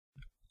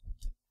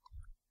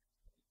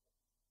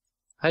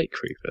I hate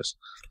creepers.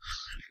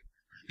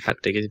 Hot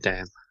diggity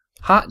damn.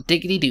 Hot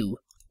diggity do.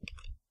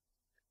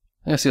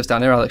 I'm gonna see what's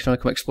down here, Alex. You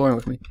wanna come exploring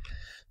with me?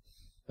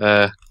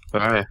 Where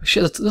are you?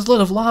 Shit, there's a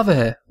lot of lava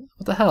here.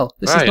 What the hell?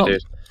 This is not.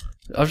 Dude.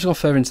 I've just gone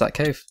further into that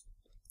cave.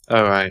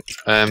 Oh, right.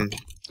 Let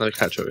me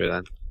catch up with you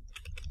then.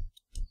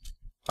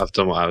 I've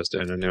done what I was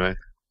doing anyway.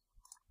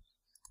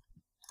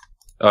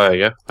 Oh, there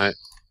you go. Right.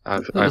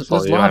 There's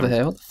lava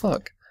here. What the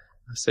fuck?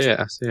 I see it.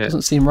 I see it.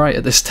 Doesn't seem right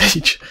at this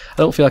stage. I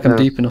don't feel like I'm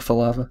deep enough for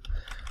lava.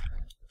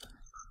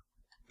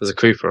 There's a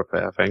creeper up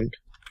here, I think.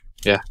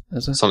 Yeah.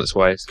 It's on its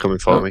way. It's coming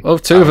for me. Oh,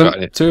 two of them.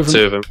 Two of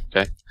them.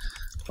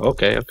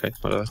 Okay. Okay.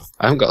 Whatever.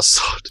 I haven't got a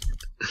sword.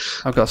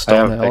 I've got a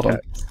stone there. Hold on.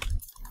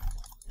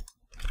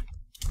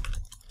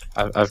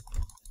 I've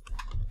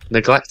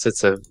neglected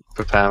to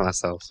prepare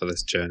myself for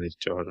this journey,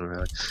 Jordan.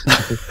 Really.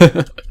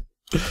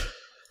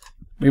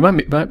 We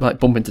might like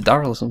bump into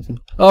Darryl or something.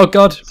 Oh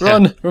God!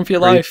 Run! Yeah. Run for your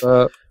life!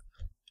 So,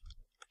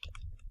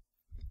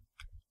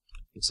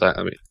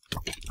 I mean,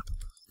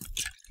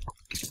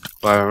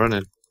 why am I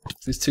running?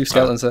 There's two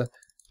skeletons there.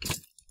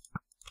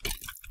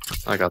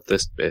 I got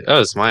this bit. Oh,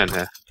 there's mine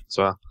here as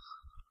well.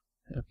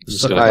 Yeah,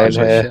 just gonna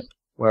here.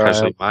 Where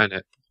casually mine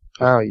it.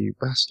 Oh, you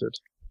bastard!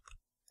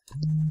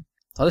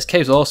 Oh, this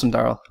cave's awesome,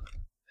 Darryl.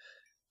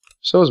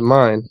 So is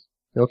mine.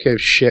 Your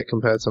cave's shit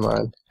compared to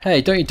mine.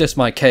 Hey, don't you diss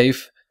my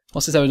cave.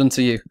 What's this ever done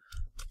to you?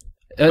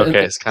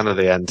 Okay, it's kind of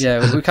the end.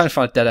 Yeah, we kind of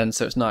found a dead end,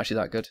 so it's not actually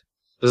that good.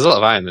 There's a lot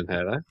of iron in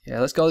here, though. Yeah,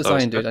 let's go this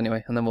iron dude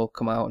anyway, and then we'll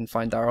come out and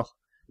find Darryl.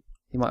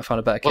 He might have found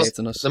a better cave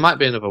than us. There might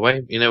be another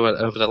way, you know,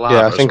 over the lava.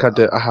 Yeah, I think I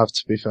do. I have,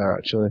 to be fair,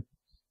 actually.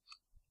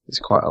 There's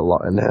quite a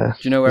lot in here.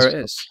 Do you know where it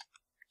is?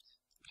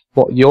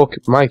 What,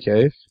 my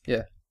cave?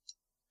 Yeah.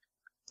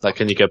 Like,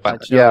 can you go back?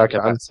 Yeah, I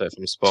can. Back to it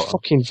from the spot.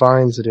 Fucking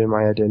vines are doing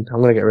my head in.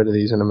 I'm gonna get rid of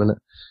these in a minute.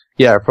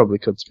 Yeah, I probably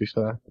could, to be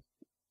fair.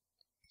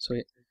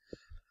 Sweet.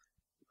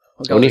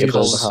 We need to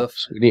build a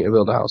house. We need to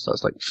build a house.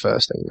 That's like the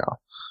first thing now.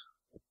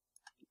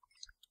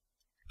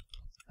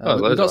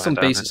 We've got some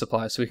basic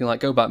supplies, so we can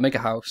like go back, make a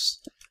house,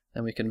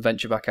 and we can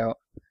venture back out.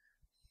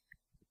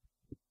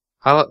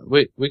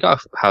 We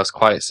got a house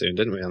quite soon,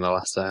 didn't we, on the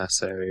last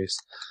series?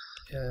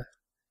 Yeah,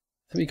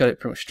 I think we got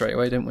it pretty much straight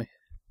away, didn't we?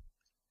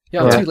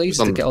 Yeah, I'm too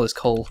lazy to get all this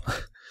coal.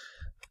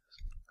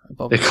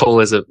 The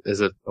coal is a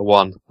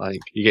one. Like,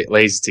 you get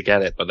lazy to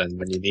get it, but then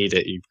when you need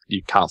it,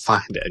 you can't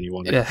find it and you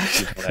want it. Yeah,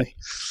 exactly.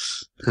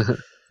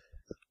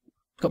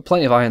 Got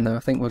plenty of iron though. I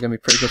think we're going to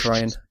be pretty good for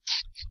iron.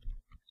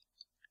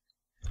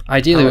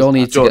 Ideally, we all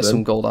need to get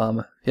some gold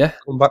armor. Yeah.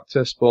 Come back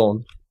to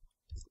spawn.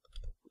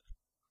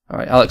 All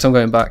right, Alex, I'm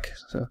going back.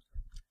 So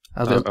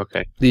I'll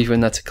okay. Leave you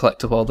in there to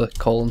collect up all the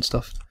coal and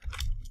stuff.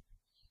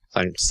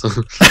 Thanks.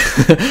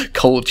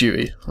 Coal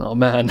duty. Oh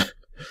man.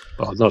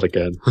 Oh, not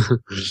again.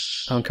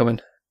 I'm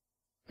coming.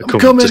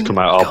 Just come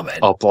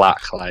out all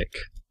black, like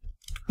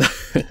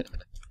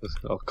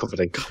all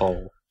covered in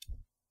coal.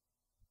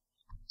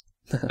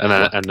 And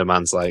then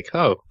Enderman's like,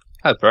 "Oh,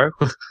 hi, bro.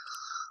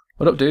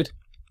 What up, dude?"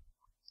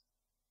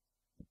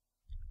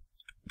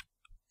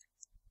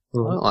 I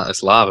don't like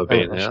this lava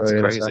being here. That's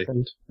crazy.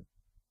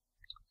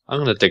 I'm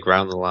gonna dig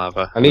around the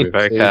lava. I need to be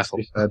very careful.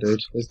 To be fair,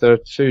 dude. Is there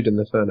food in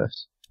the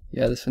furnace?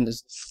 Yeah, there's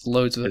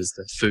loads of it. Is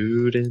there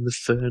food in the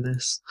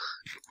furnace?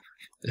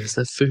 Is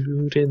there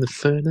food in the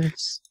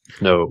furnace?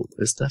 No.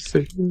 Is there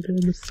food in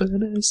the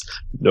furnace?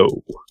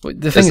 No. Well,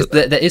 the thing is,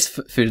 there is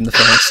food in the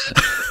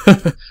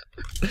furnace.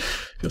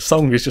 Your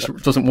song just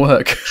doesn't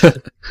work.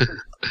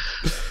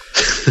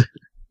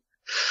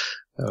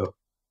 Oh.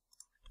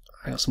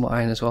 I got some more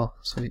iron as well.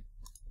 Sweet.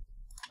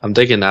 I'm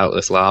digging out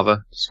this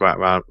lava, just right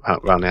around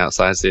the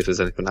outside, see if there's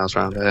anything else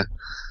around here.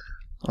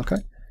 Okay.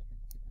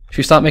 Should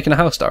we start making a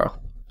house, Darryl?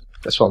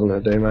 That's what I'm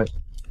going to do, mate.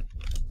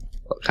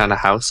 What kind of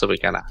house are we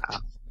going to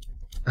have?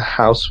 A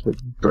house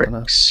with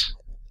bricks.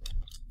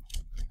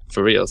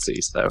 For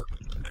realsies, though?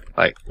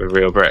 Like, with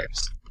real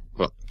bricks?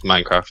 What,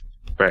 Minecraft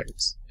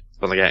bricks?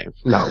 For the game?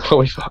 No,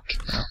 holy fuck.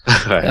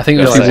 Right. I think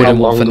we'll do wooden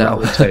one for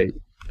now.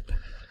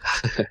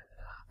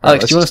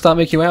 Alex, do you want to start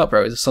making your way out,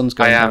 bro? The sun's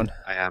going down.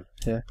 I am.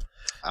 Yeah.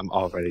 I'm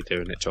already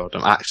doing it,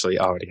 Jordan. I'm actually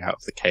already out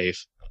of the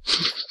cave.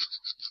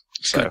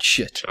 Good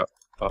shit.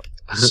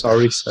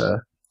 Sorry,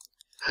 sir.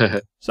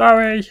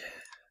 Sorry.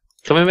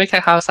 Can we make a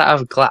house out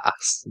of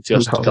glass?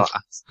 Just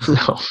glass?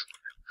 No.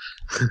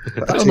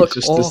 That would look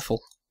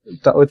awful.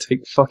 That would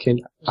take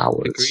fucking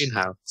hours. A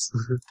greenhouse.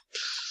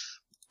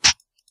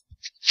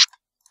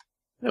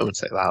 It wouldn't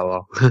take that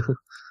long.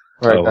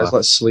 Alright, guys,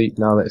 let's sleep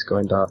now that it's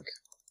going dark.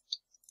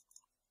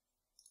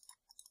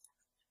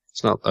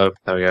 It's not. Oh,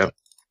 there we go.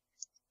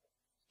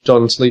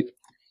 Jordan, sleep.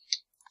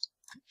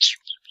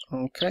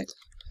 Okay.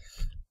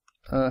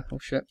 Oh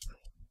shit.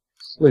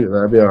 Leave it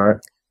there, it'll be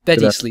alright.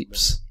 Betty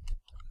sleeps.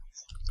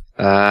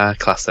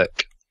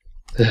 Classic.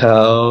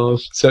 Oh,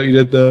 so you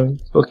did there.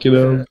 Fucking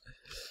hell.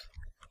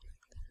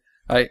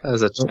 Right.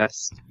 There's a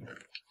chest.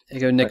 Here you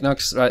go, Nick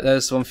Knox. Right,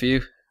 there's one for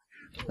you.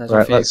 There's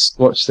right, let's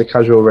watch the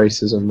casual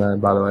racism then,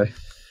 by the way.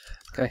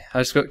 Okay,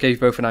 I just gave you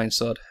both an iron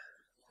sword.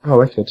 Oh,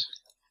 wicked.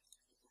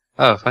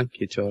 Oh, thank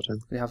you, Jordan.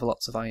 We have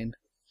lots of iron.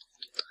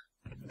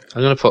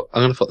 I'm gonna put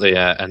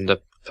the ender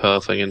pearl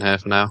thing in here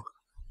for now.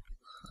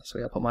 So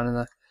yeah, I'll put mine in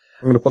there.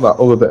 I'm going to put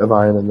that other bit of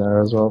iron in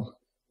there as well.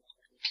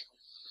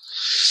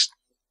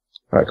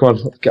 Right, come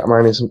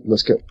on,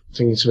 let's get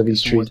thinking some of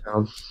these trees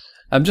down.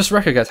 Just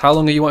record, guys, how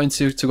long are you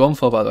wanting to go on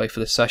for, by the way, for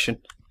this session?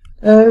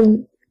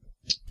 We'll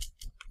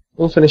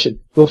finish at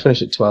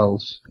 12.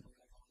 12.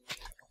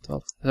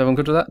 Is everyone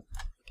good with that?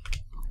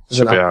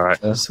 Should be alright.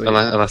 Yeah.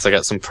 Unless I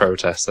get some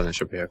protests, then it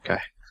should be okay.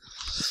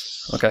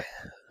 Okay.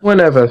 When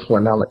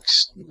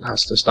Alex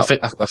has to stop.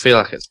 I feel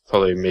like it's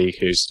probably me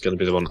who's going to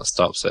be the one that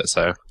stops it,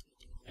 so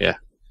yeah.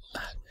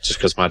 Just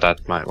because my dad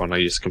might want to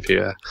use the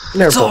computer.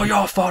 No It's all problem.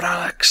 your fault,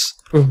 Alex!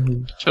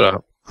 Shut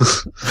up.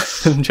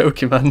 I'm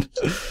joking, man.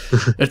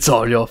 It's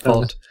all your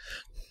fault.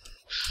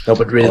 No,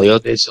 but really,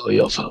 it's all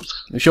your fault.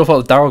 It's your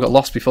fault that Darryl got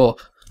lost before.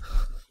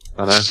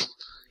 I know.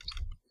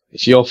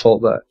 It's your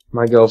fault that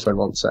my girlfriend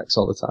wants sex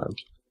all the time.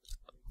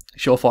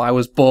 It's your fault I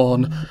was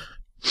born.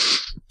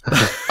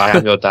 I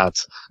am your dad.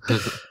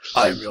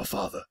 I'm your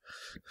father.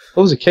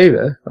 What was a cave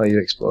there? Oh, you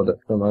explored it.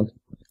 Never mind.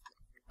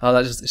 Oh,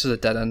 this is a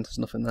dead end. There's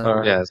nothing there.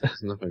 Alright. Yeah,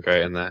 there's nothing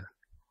great in there.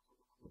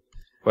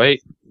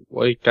 Wait,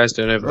 what are you guys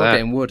doing over We're all there?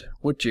 getting wood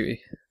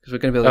duty. Because we're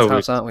going to build this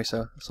house, aren't we?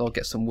 So let's all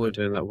get some wood.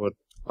 Doing that wood.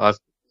 I've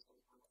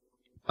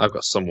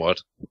got some wood.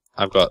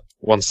 I've got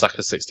one stack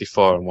of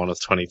 64 and one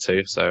of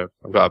 22, so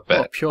I've got a bit.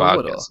 What, pure but I'll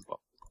wood get or? some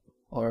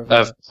more. Or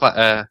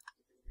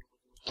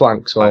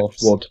Planks or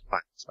Planks. wood.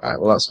 Planks. Alright,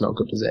 well that's not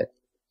good, is it?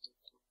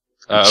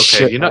 Okay,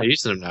 Shit, you're not man.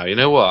 using them now. You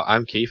know what?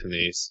 I'm keeping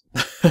these.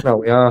 No,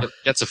 we are.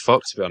 Get to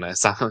fuck, to be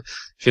honest.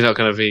 If you're not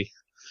going to be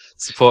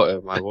supportive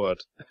of my wood.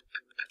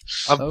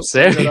 I'm Oh,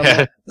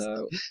 serious.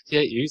 no. You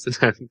ain't using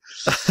them.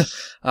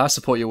 I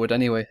support your wood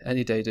anyway.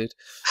 Any day, dude.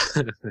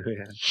 Yeah.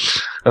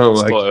 Oh my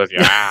Supportive of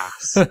your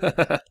ass.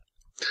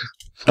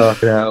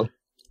 fucking hell.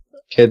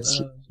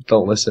 Kids,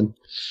 don't listen.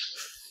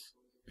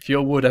 If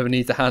your wood ever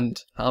needs a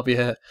hand, I'll be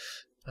here.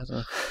 I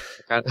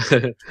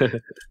don't know.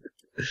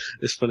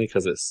 It's funny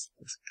because it's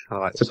kind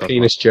of like It's a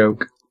penis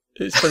joke.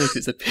 It's funny because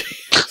it's a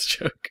penis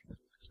joke.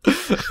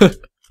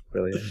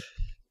 Brilliant.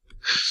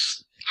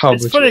 How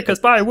It's much- funny because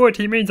by wood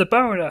he means a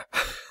boner.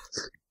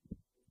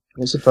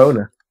 What's a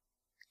boner?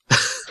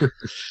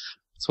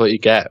 It's what you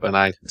get when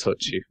I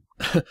touch you.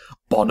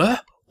 Bonner?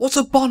 What's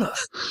a bonner?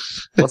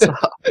 What's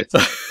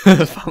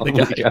that? Family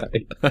Guy.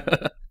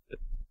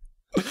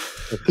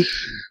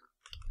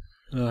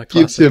 Oh,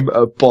 Gives classic. him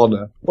a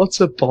bonner.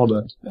 What's a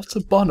bonner? What's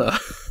a bonner?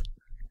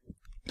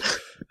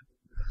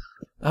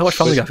 I watched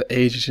Family Guy for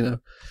ages, you know.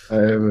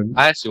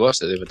 I actually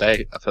watched it the other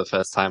day for the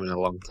first time in a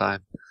long time.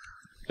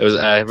 It was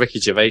Ricky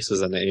Gervais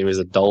was in it. He was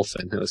a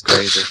dolphin. It was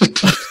crazy.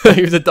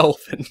 He was a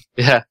dolphin.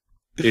 Yeah,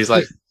 he was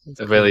like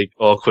a really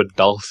awkward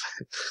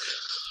dolphin.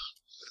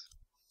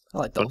 I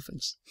like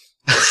dolphins.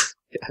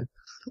 Yeah.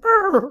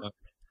 That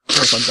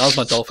was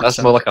my dolphin. That's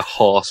sound. more like a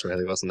horse,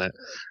 really, wasn't it?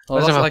 Oh,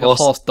 that's Imagine like a a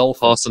horse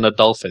dolphin. Horse and a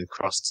dolphin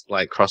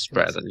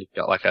crossbred, and you've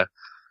got like a.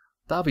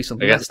 That'd be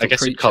something. I guess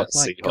creature. you'd call it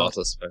My seahorse,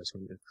 I suppose.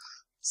 Wouldn't you?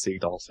 Sea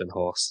dolphin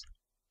horse,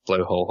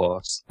 blowhole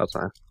horse. I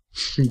don't know.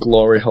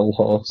 Glory hole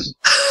horse.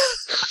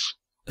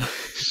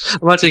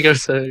 Imagine you go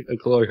to a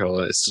glory hole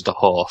and it's just a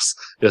horse.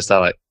 You're just there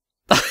like,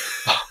 God.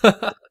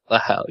 the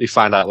hell? You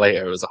find out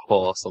later it was a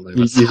horse on the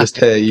You, other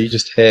side. you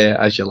just hear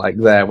as you're like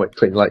there,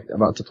 putting like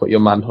about to put your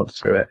manhood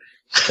through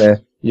it.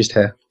 You just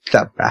hear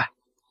sabra.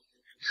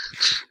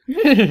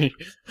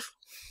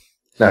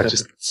 No,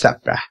 just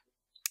sabra.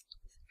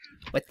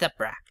 What's up,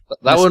 brah? That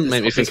This- wouldn't this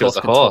make me horse think it was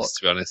a can talk. horse,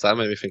 to be honest. That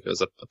made me think it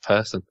was a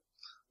person.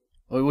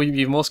 Well, you'd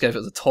be even more scared if it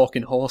was a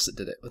talking horse that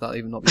did it, without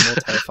even not being more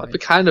terrifying. It'd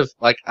be kind of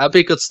like, that'd be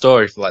a good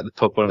story for like the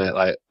pub, wouldn't it?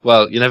 Like,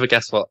 well, you never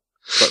guess what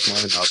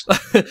mine was.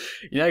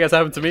 You know, guys,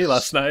 happened to me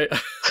last night.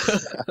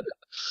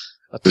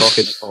 A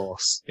talking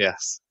horse,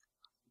 yes.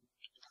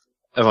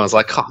 Everyone's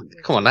like, come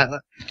on,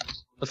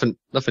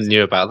 nothing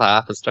new about that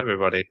happens to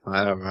everybody.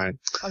 Like, all right.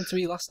 Happened to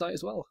me last night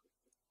as well.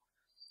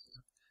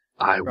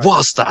 I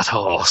was that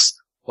horse.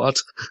 What?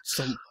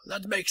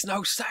 That makes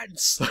no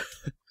sense.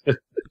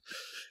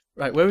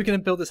 Right, where are we going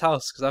to build this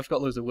house? Because I've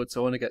got loads of wood, so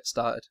I want to get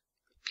started.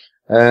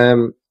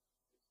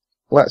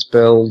 Let's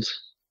build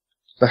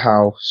the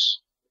house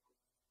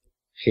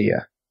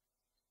here.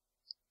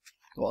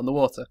 What, on the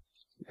water?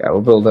 Yeah,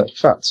 we'll build it. In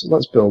fact,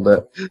 let's build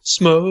it.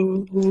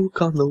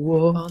 Smoke on the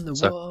wall. On the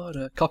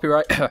water.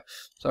 Copyright.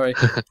 Sorry.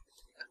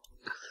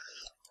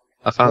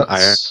 I found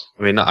iron. Let's,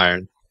 I mean, not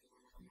iron.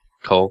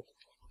 Coal.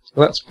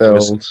 let's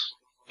build.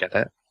 Get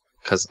it?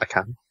 Because I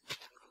can.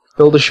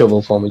 Build a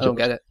shovel for me, I don't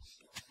George. get it.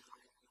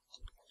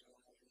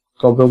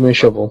 Go on, build me a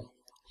shovel.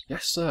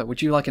 Yes, sir.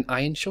 Would you like an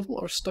iron shovel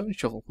or a stone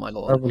shovel, my I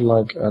lord? would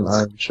like an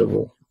iron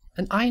shovel.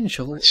 An iron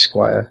shovel?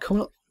 Squire.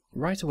 Coming up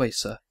right away,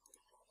 sir.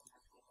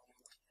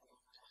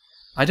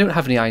 I don't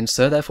have any iron,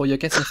 sir, therefore you're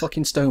getting a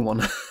fucking stone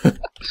one.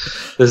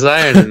 There's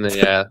iron in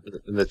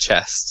the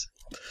chest.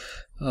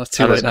 Oh,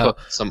 too And late there's now.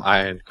 some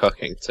iron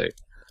cooking too.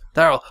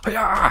 Darryl!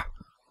 Hi-yah!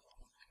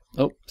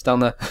 Oh, it's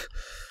down there.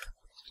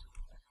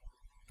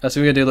 So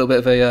we're going to do a little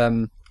bit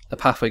of a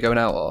pathway going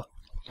out, or?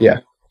 Yeah.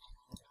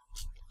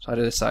 So I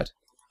do this side.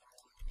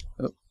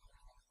 Oh.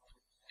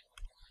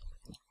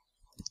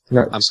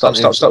 No, I'm stop.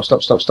 planting-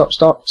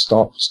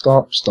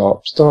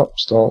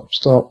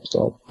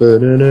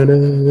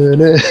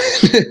 Ba-da-na-na-na.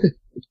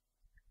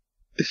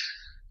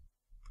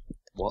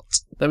 What?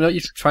 Let me know what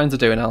you're trying to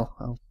do, and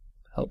I'll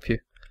help you.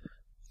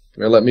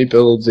 Let me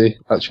build the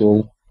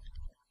actual.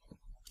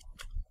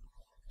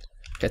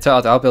 Okay,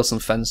 I'll build some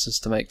fences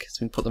to we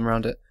can put them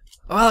around it.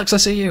 Oh, Alex, I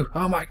see you!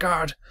 Oh my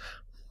god!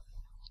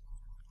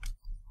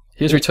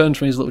 He has returned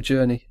from his little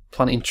journey,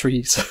 planting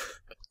trees.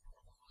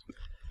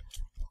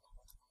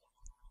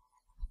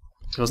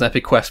 It was an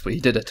epic quest, but he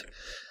did it.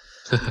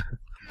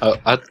 Oh,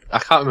 I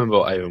can't remember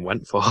what I even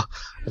went for. I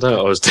don't know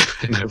what I was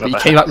doing over But he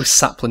there. came back with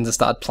saplings and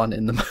started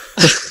planting them.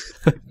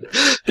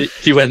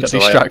 He went Got to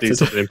like, distracted. do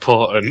something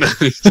important and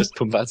he's just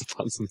come back to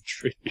plant some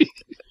tree.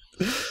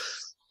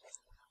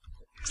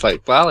 It's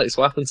like, well, Alex,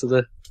 what happened to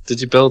the...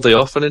 Did you build the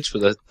orphanage for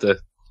the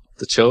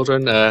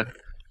children? Not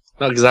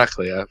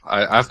exactly.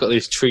 I've got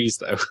these trees,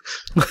 though.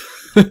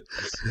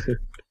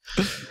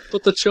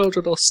 But the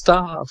children will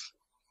starve.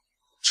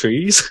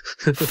 Trees?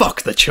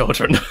 Fuck the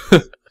children.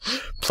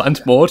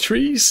 Plant more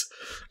trees?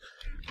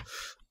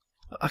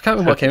 I can't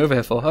remember what I came over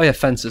here for. Oh yeah,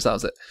 fences, that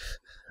was it.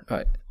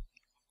 Right.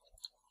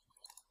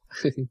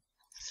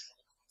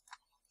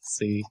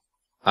 See,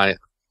 I'm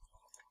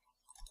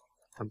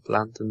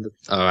planting the...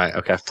 Alright,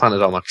 okay, I've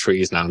planted all my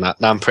trees now. Now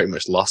I'm pretty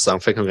much lost, so I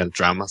think I'm going to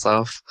drown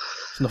myself.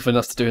 There's nothing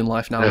else to do in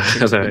life now.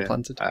 Trees have been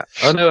planted.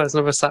 Oh no, there's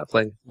another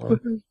sapling.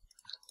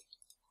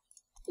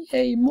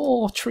 Yay,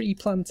 more tree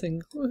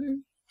planting. Woohoo.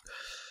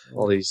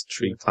 All these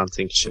tree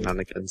planting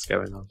shenanigans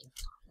going on.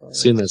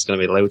 Soon there's going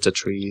to be loads of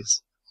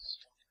trees.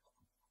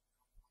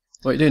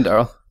 What are you doing,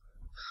 Darryl?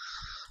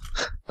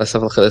 Let's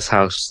have a look at this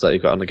house that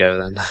you've got on the go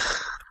then.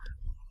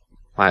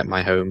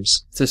 My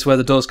homes. Is this where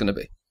the door's going to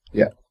be?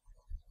 Yeah.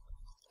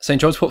 St.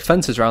 John's put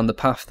fences around the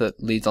path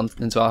that leads on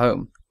into our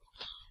home.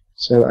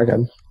 Say that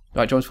again.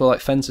 Right, John's put like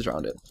fences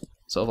around it.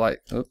 Sort of like...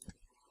 Oh.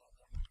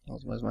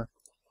 Where's my...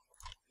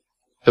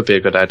 Could be a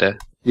good idea.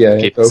 Yeah,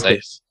 Keep go it for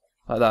it. safe.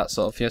 Like that,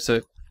 sort of, yeah,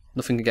 so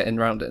nothing can get in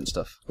around it and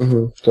stuff.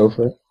 Go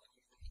for it.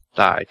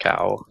 Die,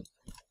 cow.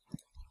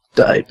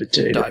 Die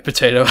potato. Die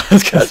potato. I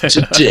was gonna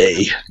say that.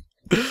 Today.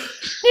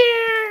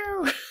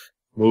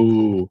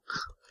 Ooh.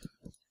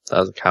 That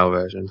was a cow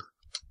version.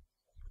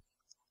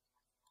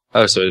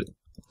 Oh, so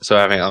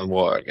having it on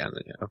water again.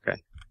 Yeah,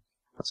 okay.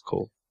 That's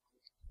cool.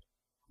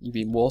 You've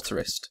been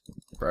waterist,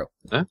 bro.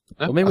 No?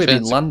 Well, maybe I we've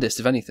think been it's- landist,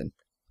 if anything.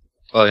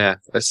 Well, yeah.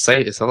 It's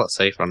safe. It's a lot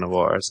safer on the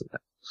water, isn't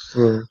it?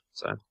 Mm.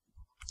 So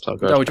it's all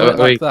good. No, would you want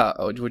it Are like that,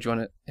 or would you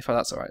want it... If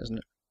that's alright, isn't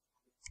it?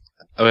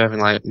 we having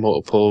like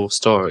multiple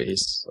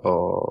stories,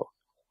 or...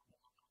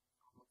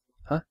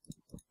 Huh?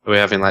 Are we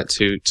having like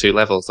two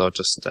levels, or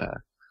just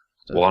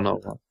one or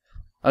what?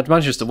 I'd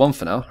imagine just the one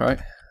for now, right?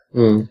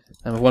 Mm.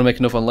 And if we want to make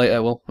another one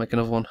later, we'll make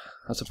another one,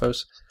 I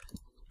suppose.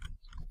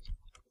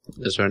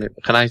 Is there any...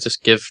 Can I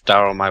just give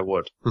Darryl my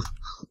wood?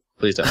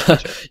 Please don't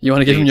touch it. You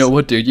want to give him Please. your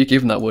wood, dude? You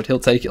give him that wood, he'll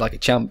take it like a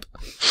champ.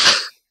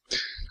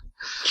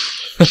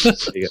 There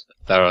you go.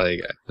 Darryl, there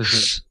you go.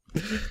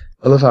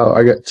 I love how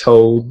I get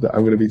told that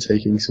I'm going to be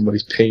taking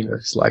somebody's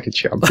penis like a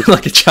champ.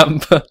 Like a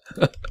champ.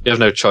 You have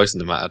no choice in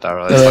the matter,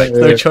 Darryl. It's like,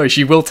 No choice,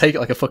 you will take it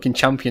like a fucking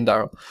champion,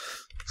 Darryl.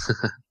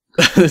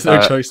 There's no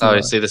choice in oh,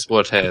 you that. see this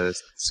wood here?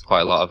 There's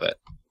quite a lot of it.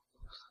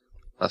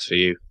 That's for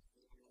you.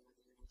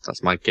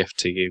 That's my gift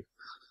to you.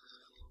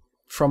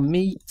 From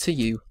me to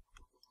you.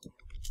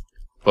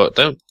 But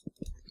don't...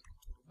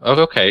 Oh,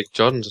 okay,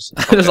 Jordan just...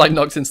 Just like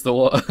knocked into the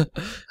water.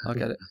 I'll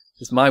get it.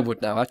 It's my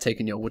wood now, I've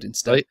taken your wood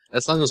instead. Wait,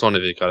 as long as one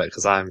of you got it,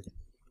 because I'm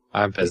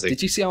busy.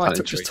 Did you see how I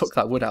planting just trees. took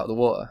that wood out of the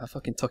water? I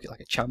fucking took it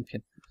like a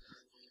champion.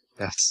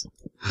 Yes.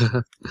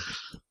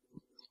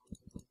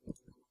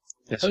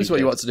 Yes, That is what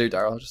you want to do,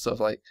 Darryl. Just sort of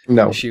like...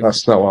 No, Assume.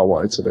 that's not what I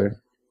wanted to do.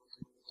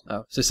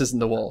 Oh, so this isn't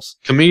the walls.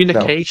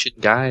 Communication,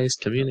 guys.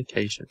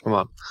 Communication. Come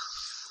on.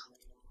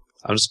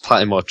 I'm just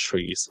planting more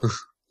trees.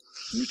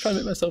 I'm trying to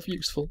make myself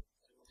useful.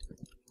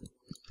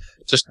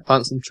 Just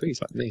plant some trees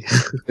like me.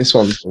 This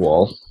one's the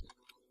wall.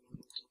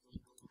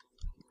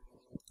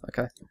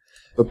 Okay.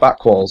 The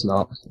back wall's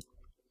not.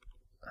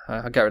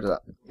 I'll get rid of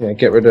that. Yeah,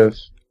 get rid of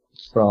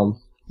from.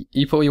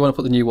 You put where you want to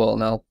put the new wall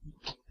and I'll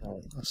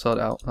sort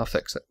it out. I'll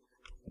fix it.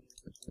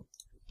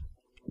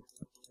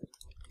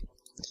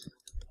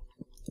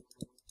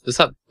 Is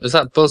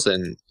that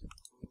buzzing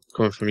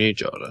coming from you,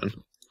 Jordan?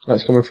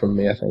 That's coming from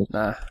me, I think.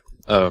 Nah.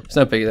 Oh, It's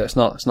no biggie though. It's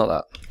not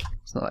that.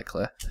 It's not that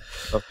clear.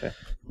 okay.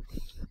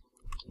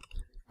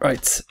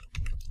 Right.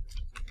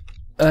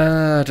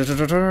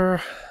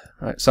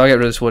 Right, so I'll get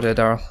rid of this wood here,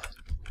 Darryl.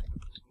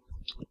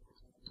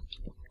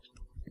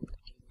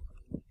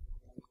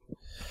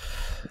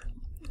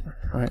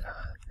 Right.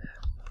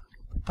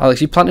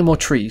 Alex, you planting more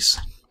trees?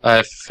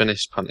 I've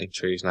finished planting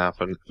trees now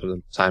for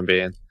the time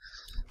being.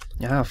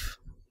 You have.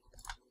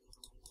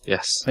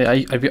 Yes. Wait, are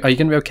you going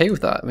to be okay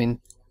with that? I mean,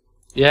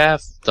 Yeah,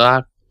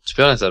 to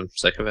be honest, I'm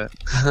sick of it.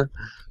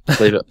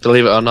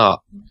 believe it or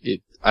not,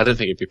 I didn't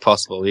think it'd be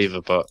possible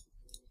either, but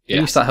yeah.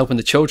 you start helping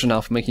the children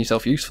now for making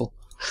yourself useful.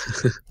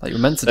 Like you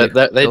were meant to do.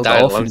 They Build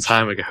died the a long orphanage.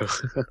 time ago.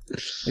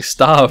 They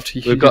starved.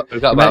 We've got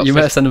about You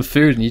meant to send them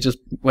food, and you just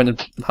went and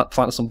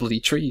planted some bloody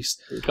trees.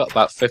 We've got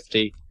about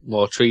 50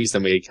 more trees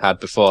than we had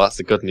before. That's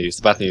the good news.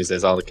 The bad news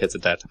is all the kids are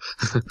dead.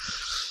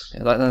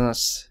 Yeah,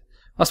 that's.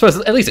 I suppose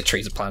at least the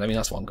trees are planted. I mean,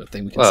 that's one good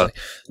thing we can say.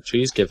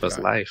 Trees give us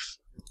life.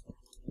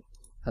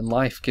 And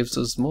life gives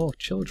us more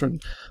children.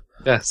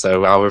 Yeah,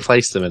 so I'll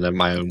replace them in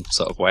my own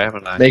sort of way,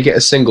 haven't I? Make it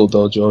a single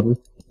door, Jordan.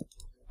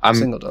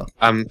 Single door.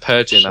 I'm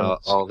purging out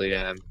all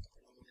the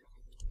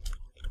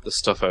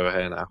stuff over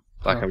here now.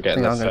 Like I'm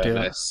getting the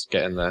furnace,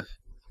 getting the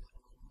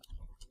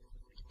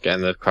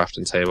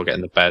crafting table,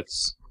 getting the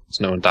beds,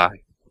 so no one die.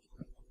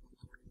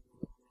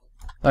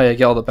 Oh yeah,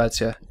 get all the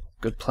beds. Yeah,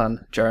 good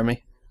plan,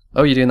 Jeremy.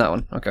 Oh, you're doing that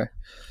one. Okay.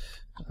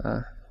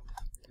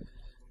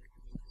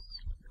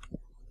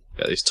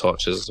 Get these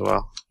torches as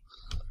well.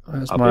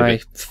 Where's my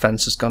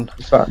fence has gone?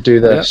 In fact, do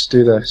this.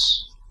 Do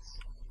this.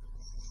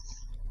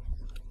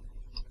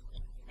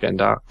 Getting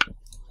dark.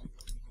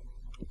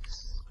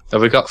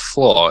 Have we got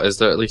floor? Is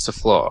there at least a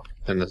floor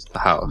in the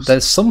house?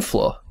 There's some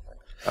floor.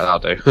 That'll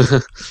do.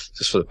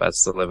 Just for the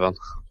beds to live on.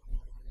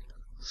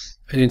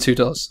 Are you doing 2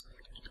 doors?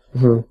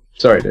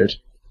 Sorry, dude.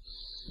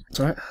 It's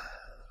alright.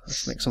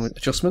 Let's make some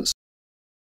adjustments.